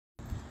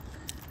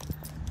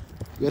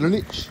You had an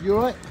itch, you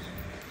alright?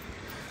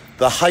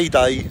 The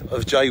heyday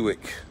of Jaywick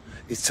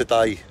is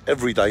today,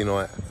 everyday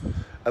night.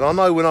 And I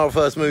know when I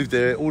first moved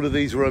here, all of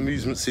these were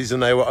amusements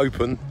and they were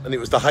open, and it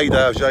was the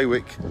heyday of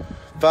Jaywick.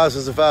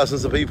 Thousands and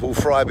thousands of people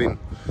thriving.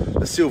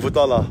 The Silver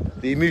Dollar,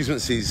 the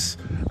amusements,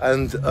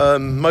 and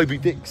Moby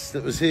Dick's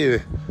that was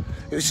here.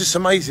 It was just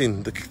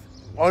amazing.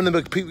 I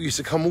remember people used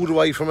to come all the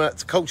way from out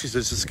to Colchester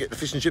just to get the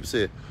fish and chips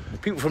here.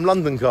 People from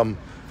London come.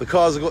 The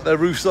cars have got their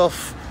roofs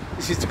off.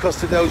 This is the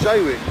Costa del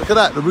Jaywick. Look at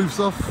that, the roof's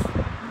off.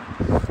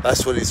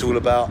 That's what it's all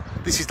about.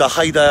 This is the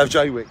heyday of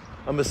Jaywick.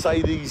 A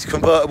Mercedes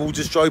convertible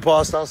just drove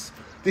past us.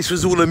 This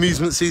was all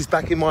amusements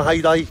back in my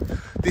heyday.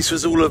 This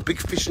was all a big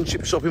fish and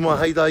chip shop in my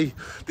heyday.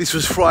 This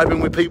was thriving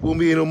with people,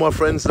 me and all my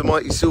friends, the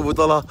mighty Silver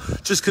Dollar.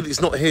 Just because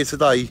it's not here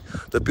today,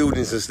 the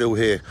buildings are still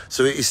here.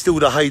 So it is still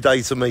the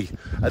heyday to me.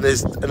 And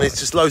there's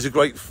just loads of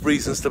great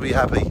reasons to be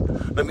happy.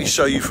 Let me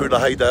show you through the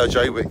heyday of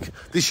Jaywick.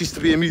 This used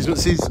to be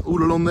amusements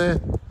all along there,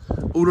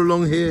 all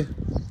along here,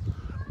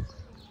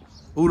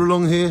 all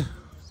along here.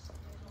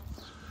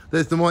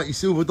 There's the mighty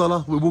Silver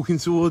Dollar we're walking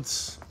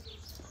towards.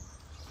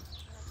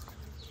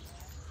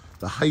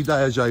 The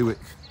heyday of Jaywick.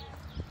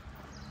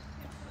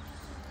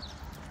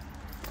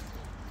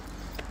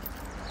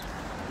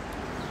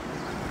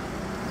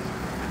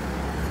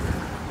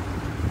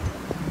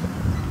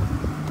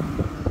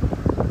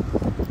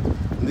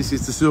 And this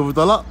is the Silver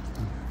Dollar.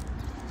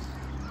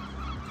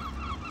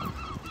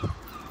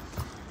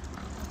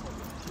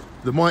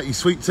 The mighty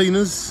Sweet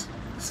Tina's,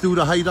 still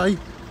the heyday.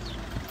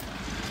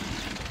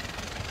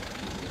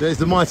 There's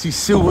the mighty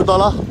Silver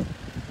Dollar.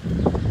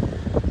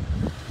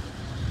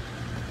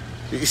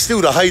 It's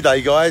still the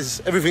heyday,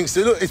 guys. Everything's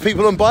still, look, it's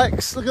people on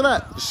bikes. Look at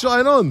that,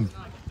 shine on.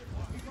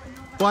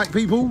 Bike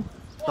people.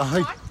 The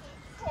hey.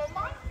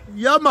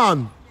 Yeah,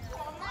 man.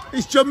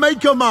 It's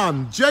Jamaica,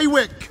 man.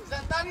 Jaywick. Is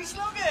that Danny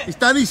Sloggett? It's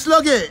Danny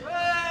Sloggett.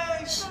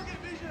 Hey, Sloggett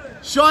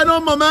Vision. Shine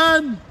on, my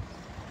man.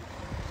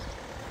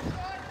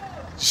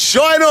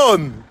 Shine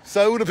on.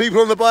 So all the people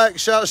on the bike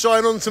shout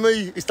shine on to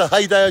me. It's the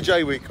heyday of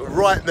Jaywick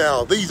right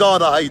now. These are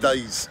the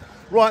heydays.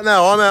 Right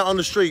now, I'm out on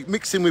the street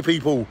mixing with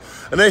people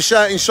and they're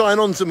shouting shine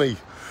on to me.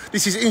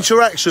 This is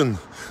interaction.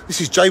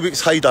 This is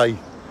Jaywick's heyday.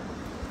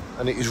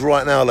 And it is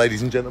right now,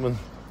 ladies and gentlemen.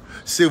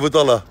 Silver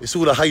Dollar, it's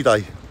all a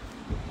heyday.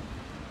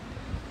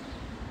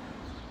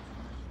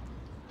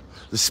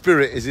 The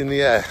spirit is in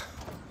the air.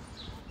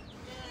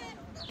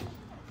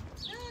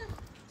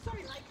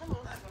 Sorry, mate, come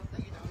on.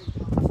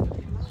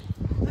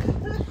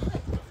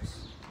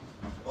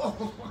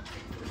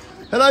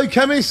 Hello,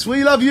 chemists,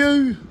 we love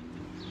you.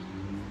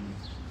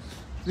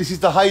 This is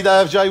the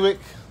heyday of Jaywick.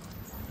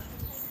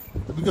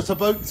 Have we got a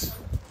boat?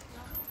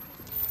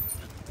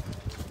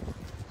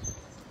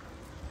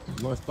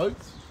 Nice boat.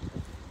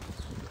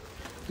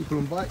 People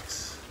on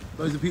bikes.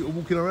 Loads of people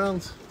walking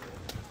around.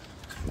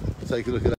 Take a look at that.